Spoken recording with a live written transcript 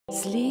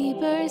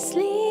Sleeper,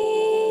 sleep.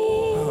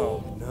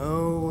 Oh,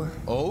 no.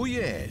 Oh,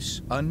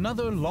 yes.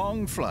 Another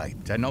long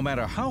flight. And no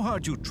matter how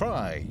hard you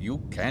try, you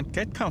can't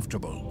get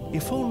comfortable.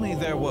 If only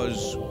there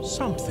was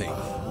something.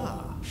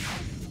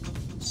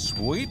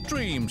 Sweet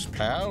dreams,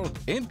 pal.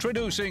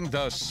 Introducing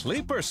the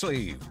Sleeper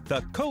Sleeve,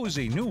 the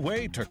cozy new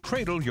way to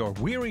cradle your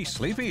weary,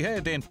 sleepy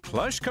head in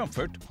plush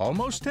comfort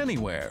almost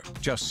anywhere.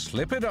 Just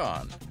slip it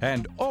on,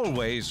 and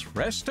always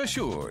rest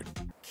assured.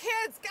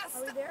 Kids, got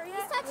Are we there yet?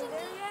 He's touching Are we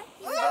there me. yet?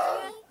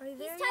 Oh! Are you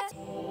there He's yet?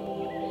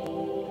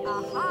 touching.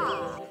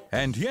 Aha!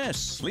 And yes,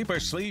 Sleeper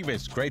Sleeve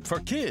is great for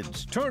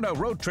kids. Turn a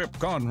road trip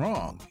gone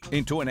wrong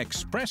into an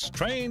express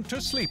train to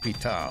Sleepy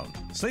Town.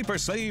 Sleeper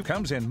Sleeve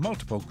comes in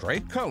multiple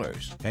great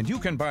colors, and you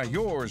can buy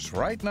yours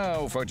right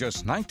now for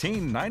just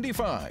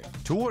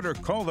 $19.95. To order,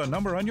 call the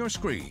number on your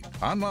screen,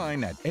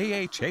 online at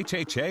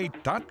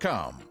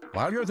ahhha.com.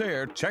 While you're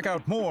there, check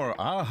out more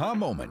aha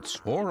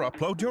moments or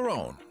upload your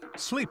own.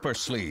 Sleeper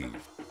Sleeve.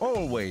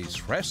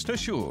 Always rest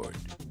assured.